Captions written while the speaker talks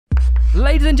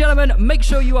Ladies and gentlemen, make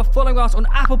sure you are following us on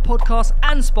Apple Podcasts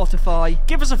and Spotify.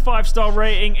 Give us a 5-star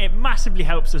rating. It massively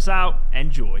helps us out.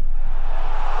 Enjoy.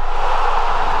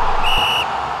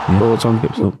 Thoughts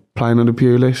on playing under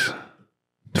Pulis?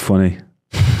 Funny.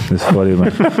 It's funny,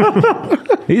 man.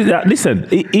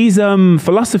 His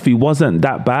philosophy wasn't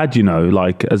that bad, you know,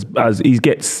 like as he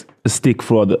gets a stick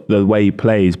for the way he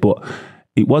plays, but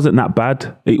it wasn't that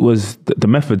bad. It was the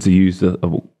methods he used,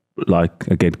 like,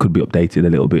 again, could be updated a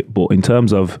little bit, but in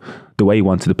terms of the way he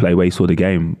wanted to play, the way he saw the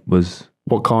game was...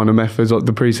 What kind of methods, like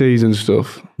the pre-season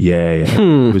stuff? Yeah.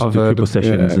 It was triple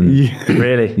sessions.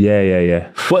 Really?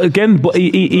 Yeah. But again,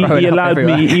 he allowed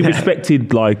me, he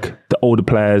respected like the older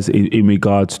players in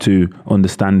regards to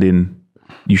understanding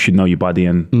you should know your body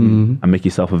and make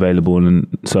yourself available.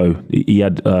 And so he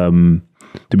had the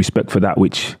respect for that,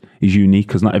 which is unique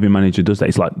because not every manager does that.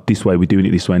 It's like, this way, we're doing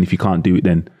it this way. And if you can't do it,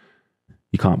 then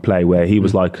you can't play. Where he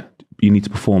was like, you need to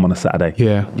perform on a Saturday.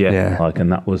 Yeah. Like,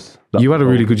 and that was... You had a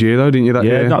really good year though, didn't you? That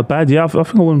year? Not bad. Yeah, I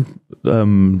think I won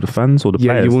the fans or the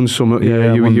players. Yeah, you won some.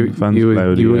 Yeah,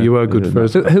 you were good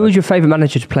first. Who was your favourite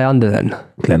manager to play under then?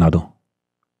 Leonardo.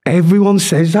 Everyone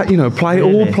says that, you know.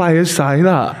 All players say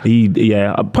that.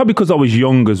 Probably because I was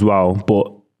young as well. But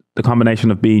the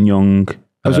combination of being young,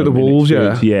 I was at the Wolves,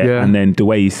 yeah, and then the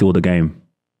way he saw the game,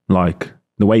 like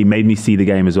the way he made me see the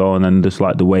game as well, and then just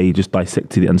like the way he just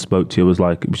dissected it and spoke to you, was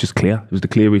like, it was just clear. It was the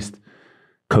clearest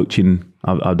coaching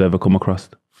I've ever come across.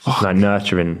 Like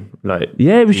nurturing, like...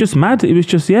 Yeah, it was just mad. It was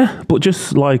just, but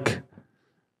just like,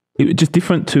 it was just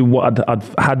different to what I'd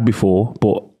had before,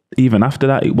 but even after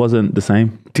that, it wasn't the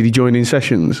same. Did he join in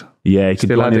sessions? Yeah, he could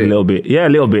join in a little bit. Yeah, a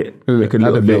little bit. Like a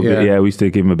little bit. Yeah, we used to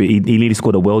give him a bit. He nearly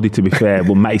scored a worldie, to be fair,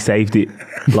 but Matty saved it.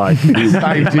 Like,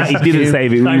 Matty didn't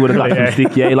save it. We would have got some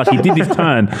stick. Yeah, like he did this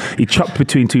turn. He chopped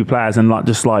between two players and like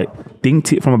just like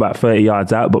dinked it from about 30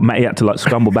 yards out, but Matty had to like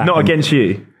scramble back. Not against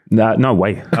you? No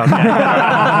way. Okay. No.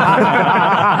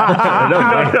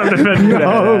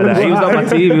 He was on my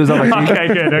team. Okay,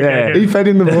 good. Okay, he fed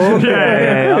in the ball.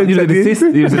 Yeah. He was an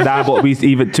assist. He was a dad, but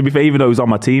to be fair, even though he was on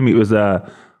my team, it was. I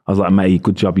was like, mate,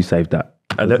 good job, you saved that.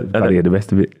 The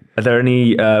rest of it. Are there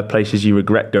any places you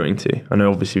regret going to? I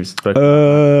know, obviously, you've spoken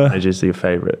about managers are your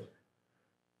favourite.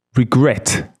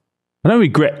 Regret. I don't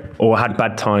regret, or had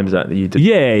bad times that you did.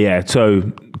 Yeah. So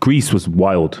Greece was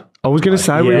wild. I was going to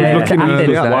say, we were looking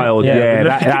at wild.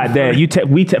 That there.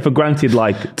 We take for granted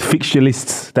like fixture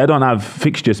lists. They don't have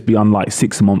fixtures beyond like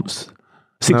 6 months,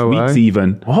 6 weeks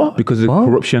even. What? Because of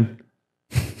corruption.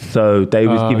 So they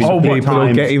was giving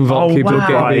people get involved, people get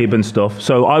bribe and stuff.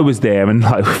 So I was there, and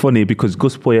like funny because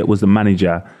Gus Poyet was the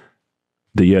manager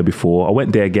the year before. I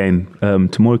went there again.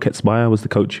 Tamura Ketspire was the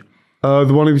coach.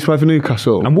 The one who played for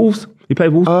Newcastle and Wolves. He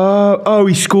played Wolves.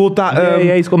 He scored that.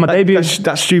 He scored my debut.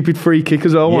 That stupid free kick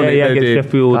as well. Against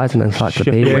Sheffield. That's an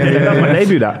encyclopedia. That was my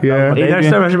debut. That. Yeah. He knows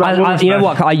so much about you know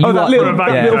what? That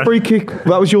little free kick.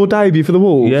 That was your debut for the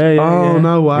Wolves. Yeah.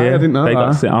 No way! I didn't know they that.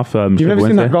 Got sent off. You've never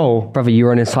seen that goal, brother?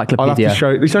 You're an encyclopedia. I'll have to show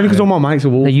it. It's only because all my mates are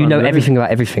Wolves. You know everything about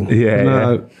everything.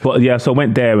 Yeah. But so I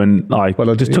went there and like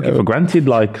I just took it for granted,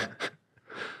 like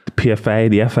the PFA,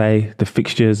 the FA, the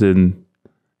fixtures, and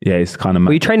it's kind of.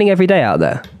 Were you training every day out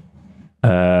there?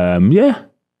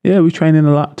 Yeah, we were training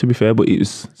a lot, to be fair, but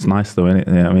it's nice though, isn't it?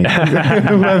 Yeah, I mean,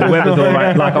 the weather's all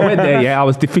right. Like I went there, I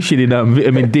was deficient in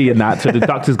vitamin D and that, so the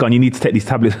doctor's gone, you need to take these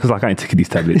tablets. I was like, I ain't taking these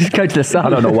tablets. Just go to the sun.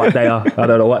 I don't know what they are. I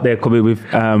don't know what they're coming with.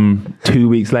 2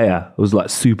 weeks later, it was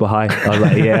like super high. I was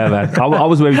like, yeah, man. I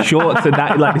was wearing shorts and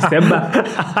that in like December.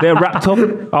 They're wrapped up.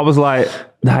 I was like,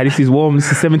 nah, this is warm.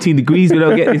 This is 17 degrees. We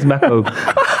don't get this back home.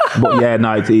 But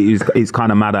it's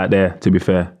kind of mad out there, to be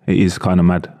fair. It is kind of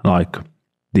mad. Like,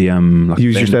 you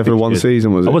was just there for 1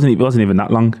 season, was it? It wasn't even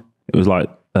that long. It was like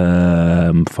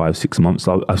 5-6 months.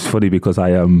 So it's funny because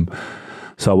I'm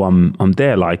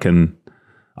there like, and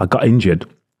I got injured,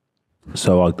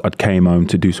 so I came home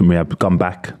to do some rehab, gone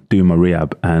back doing my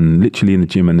rehab, and literally in the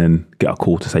gym, and then get a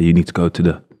call to say you need to go to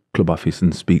the club office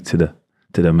and speak to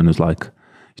them, and it was like,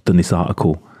 you've done this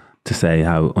article to say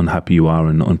how unhappy you are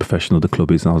and unprofessional the club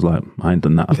is. And I was like, I ain't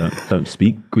done that. I don't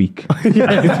speak Greek. I haven't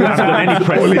done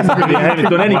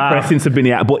any press since I've been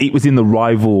here. But it was in the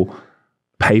rival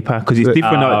paper because it's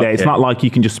different out there. It's not like you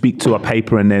can just speak to a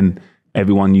paper and then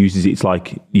everyone uses it. It's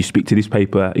like you speak to this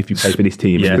paper if you play for this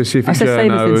team. Yeah. That's the same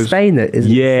as in Spain. There's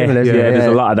a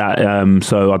lot of that.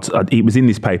 So it was in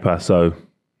this paper. So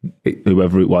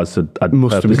whoever it was, I'd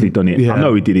purposely done it. Yeah. I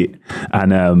know he did it.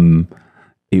 And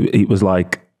it was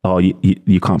like, oh,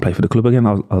 you can't play for the club again?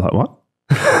 I was like, what?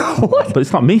 What? But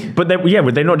it's not me. But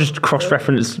would they not just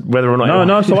cross-reference whether or not?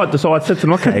 No. So I said to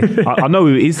them, okay, I know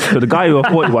who it is. So the guy who I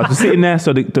thought it was sitting there.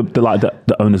 So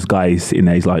the owner's guy is sitting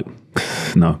there. He's like,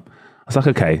 no. I was like,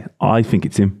 okay, I think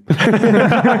it's him.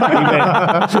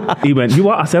 he went, you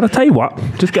what? I said, I'll tell you what,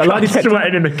 just get a lie detector.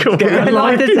 Sweating in the corner. Get a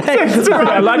lie detector.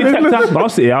 I'll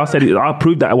sit here. I said, I'll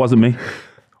prove that it wasn't me.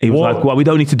 He was like, well, we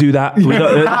don't need to do that. We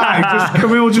don't,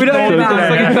 Can we all just I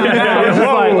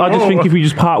just think if we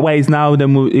just part ways now,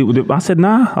 then I said,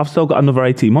 nah, I've still got another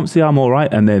 18 months here, I'm all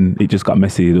right. And then it just got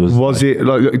messy. Was it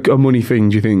like a money thing,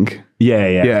 do you think?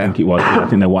 Yeah. I think it was. I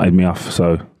think they wanted me off,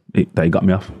 so they got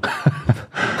me off.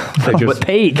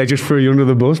 They just threw you under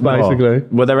the bus, basically.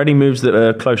 Were there any moves that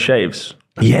are close shaves?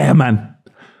 Yeah, man.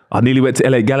 I nearly went to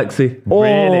LA Galaxy.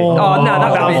 Really? Oh, no,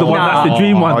 that was the one. That's the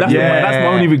dream one. That's my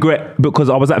only regret, because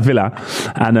I was at Villa,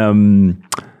 and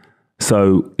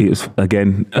so it was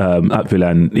again at Villa,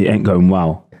 and it ain't going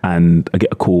well. And I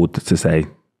get a call to say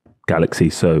Galaxy.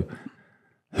 So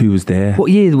who was there?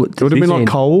 What year? It would have been like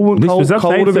Cole. This was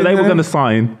Cole so they were going to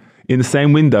sign in the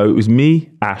same window. It was me,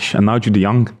 Ash, and Nigel de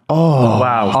Jong. Oh,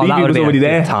 wow. Stevie was already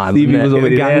there. Stevie was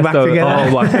already there.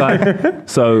 Oh my God.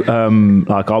 So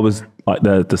like I was like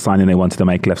the signing they wanted to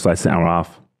make left side centre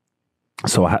half.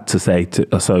 So I had to say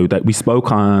so that we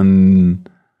spoke on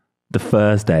the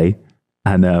Thursday,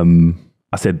 and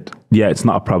I said, yeah, it's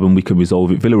not a problem. We can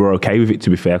resolve it. Villa were okay with it,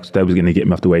 to be fair, because they was going to get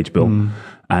me off the wage bill.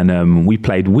 And we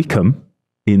played Wickham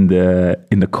in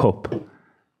the cup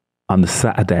on the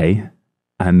Saturday,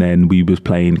 and then we was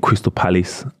playing Crystal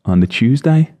Palace on the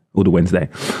Tuesday or the Wednesday.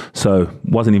 So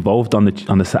wasn't involved on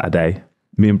the Saturday.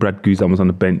 Me and Brad Guzan was on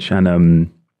the bench,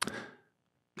 and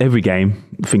every game,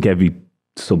 I think every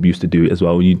sub used to do it as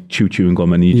well. You chew chewing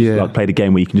gum, and you just like play the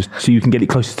game where you can just so you can get it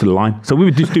closest to the line. So we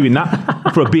were just doing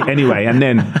that for a bit anyway, and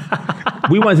then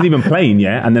we wasn't even playing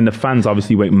yet. And then the fans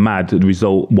obviously went mad. The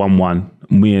result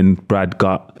 1-1. Me and Brad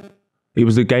got. It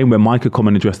was a game where Mike had come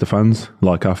and addressed the fans,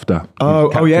 like after.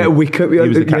 Oh yeah, Wickham. He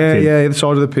was the captain. Yeah, the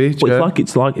side of the pitch. But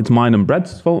it's mine and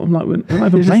Brad's fault. I'm like, we're not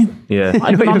even playing. Yeah.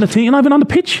 Not even on the team, not even on the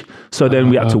pitch. So then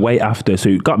we had to wait after. So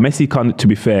it got messy, to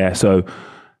be fair. So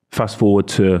fast forward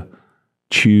to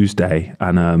Tuesday,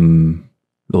 and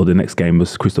or the next game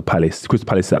was Crystal Palace. Crystal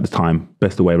Palace at the time,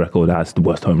 best away record, that's the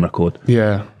worst home record.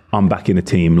 Yeah. I'm back in the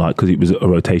team, like, because it was a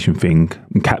rotation thing.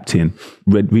 I'm captain,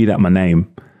 read out my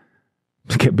name.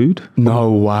 Get booed.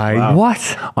 No way. Wow.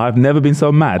 What? I've never been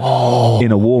so mad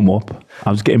in a warm-up.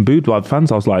 I was getting booed by the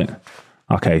fans. I was like,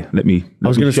 okay, let me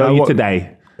show you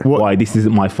today why this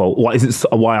isn't my fault.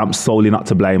 Why I'm solely not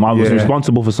to blame. I was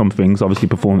responsible for some things, obviously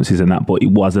performances and that, but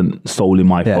it wasn't solely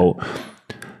my fault.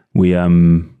 We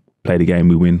played a game,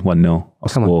 we win 1-0. I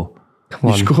score.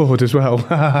 You scored as well. Mate,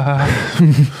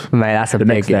 that's a the big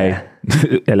next day.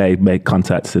 LA made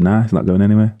contacts and it's not going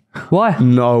anywhere. Why?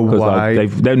 No way. Like,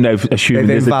 they've assumed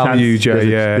there's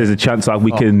a chance like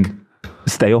we can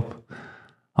stay up.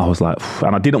 I was like,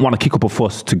 and I didn't want to kick up a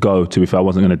fuss to go, to be fair, I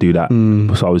wasn't going to do that.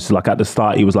 So I was like, at the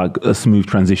start, it was like a smooth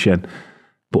transition.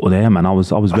 But there, man, I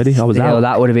was ready. I was out.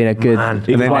 That would have been a good. And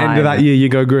then end of that year, you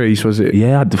go Greece, was it?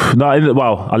 Yeah. I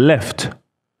left.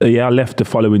 I left the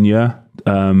following year.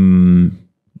 I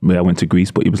went to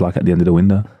Greece, but it was like at the end of the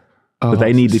window. But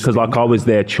they needed, because like I was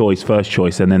their first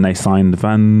choice, and then they signed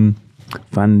Van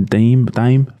Dame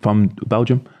from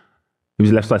Belgium. He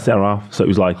was left side centre half, so it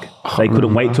was like they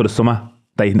couldn't wait till the summer.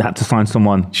 They had to sign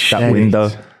someone that window.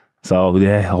 So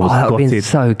yeah, I was that would have been gutted.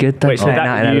 so good. Wait, so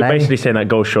you're basically saying that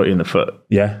goal shot you in the foot?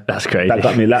 Yeah, that's crazy. That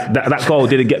got me. That goal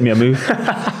didn't get me a move.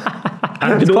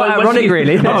 It's quite ironic,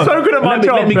 really. I'm so good at my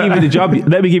job. Let me give you the job.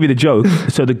 Let me give you the joke.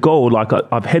 So the goal, like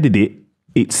I've headed it.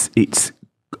 It's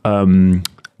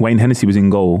Wayne Hennessy was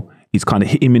in goal. He's kind of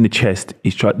hit him in the chest.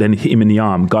 He's tried, then hit him in the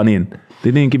arm, gone in.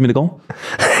 They didn't give me the goal.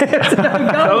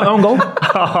 Own goal.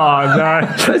 Oh no,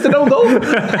 it's an own goal.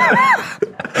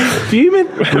 Fuming.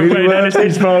 Wayne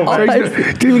Hennessy's fault.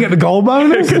 Didn't even get the goal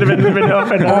bonus. Could have been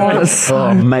off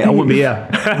and mate, I wouldn't be here.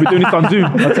 We're doing this on Zoom.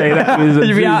 I'll tell you that.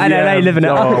 You'd be out in LA living it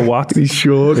up. Oh, what? He's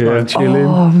short, man,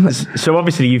 chilling. So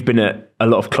obviously you've been at a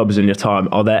lot of clubs in your time.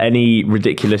 Are there any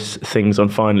ridiculous things on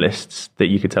fine lists that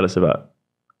you could tell us about?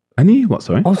 Any what?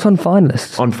 Sorry. What's on fine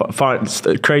lists? On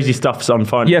crazy stuff's on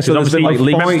fine. Yeah, so there's like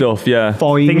league fine stuff. Yeah,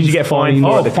 things you get fined.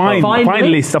 Oh,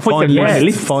 fine list. I thought you said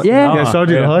list. Yeah, so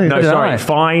did I. No, sorry,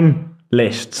 fine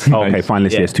lists. Okay, fine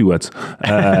list. Yes, 2 words.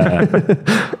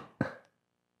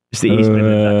 It's the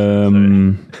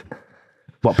Eastman.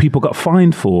 What people got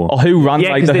fined for? Or who ran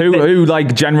who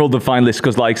like general the fine list?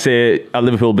 Because like say at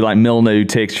Liverpool, it'd be like Milner who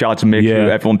takes charge and makes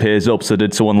sure everyone pays up. So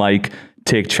did someone like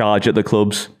take charge at the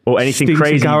clubs or anything Stinks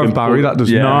crazy? Gareth Barry, that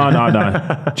doesn't. No.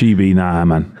 GB, nah,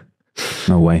 man,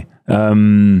 no way. I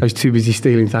was too busy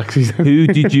stealing taxis. Who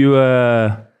did you?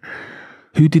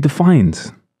 Who did the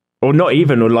fines? Or not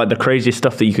even, or like the craziest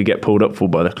stuff that you could get pulled up for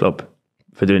by the club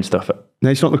for doing stuff No,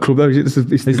 it's not the club though, is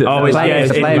it? It's the Oh, it's, Players,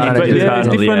 yeah, the players, it's managers, Yeah, it's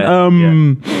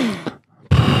different.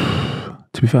 different.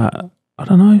 To be fair, I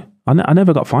don't know. I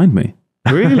never got fined, me.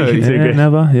 really? Yeah,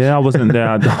 never. Yeah, I wasn't there.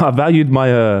 I valued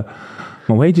my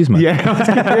wages, man.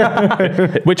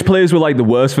 Yeah. Which players were like the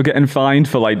worst for getting fined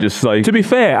for like just like? To be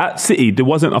fair, at City there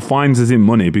wasn't a fines as in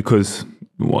money because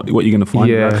what are you going to fine?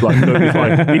 Yeah. That's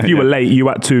like, if you were late, you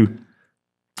had to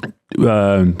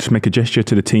just make a gesture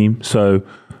to the team. So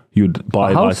you'd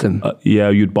buy wholesome.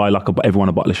 you'd buy like everyone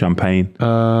a bottle of champagne,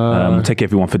 take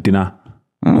everyone for dinner,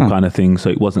 kind of thing. So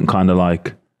it wasn't kind of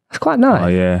like. It's quite nice. Oh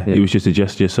yeah, it was just a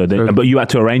gesture. So, but you had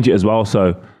to arrange it as well.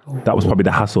 So that was probably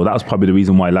the hassle. That was probably the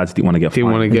reason why lads didn't want to get Didn't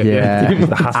want fined. to get. Yeah. It was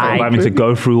the hassle of having to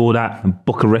go through all that and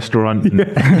book a restaurant.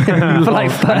 And, For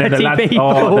like 30 and then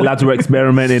people. the lads were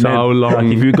experimenting. So then, long. Like,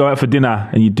 if you go out for dinner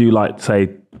and you do like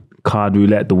say card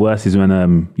roulette, the worst is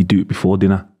when you do it before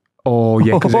dinner. Oh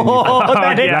yeah. 'Cause then you-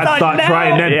 Lads start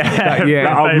trying then.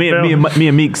 Yeah. Me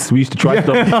and Meeks, we used to try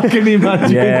stuff. Can you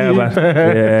imagine? Yeah, man.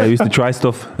 Yeah, we used to try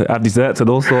stuff, have desserts and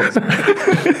all sorts.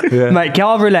 Mate,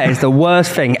 card roulette is the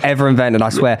worst thing ever invented, I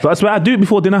swear. But that's why I do it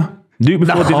before dinner. Do it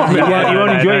before dinner. You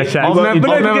won't enjoy it. I've You won't never-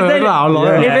 enjoy I've it. never because heard that.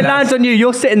 Like, if it lands on you,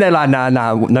 you're sitting there like, nah,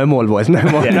 no more, boys, no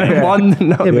more. No one,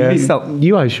 no, please stop.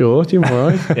 You ain't sure, do you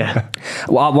right? Yeah.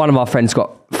 Well, one of our friends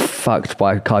got fucked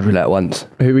by card roulette once.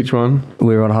 Which one?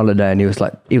 We were on holiday and he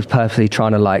was purposely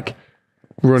trying to like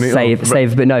Run it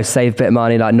save a bit of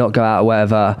money, like not go out or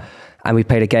whatever. And we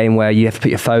played a game where you have to put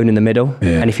your phone in the middle,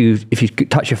 and if you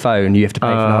touch your phone, you have to pay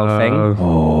for the whole thing.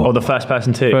 Or the first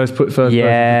person too. First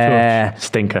Yeah,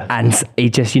 Stinker. and he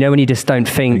just, when you just don't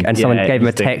think, and someone Yeah, gave him a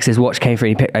you think. text, his watch came through,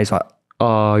 and he picked. He's like,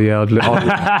 Oh yeah, I'd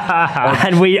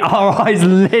and our eyes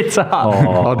lit up.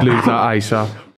 I'd lose that ASAP.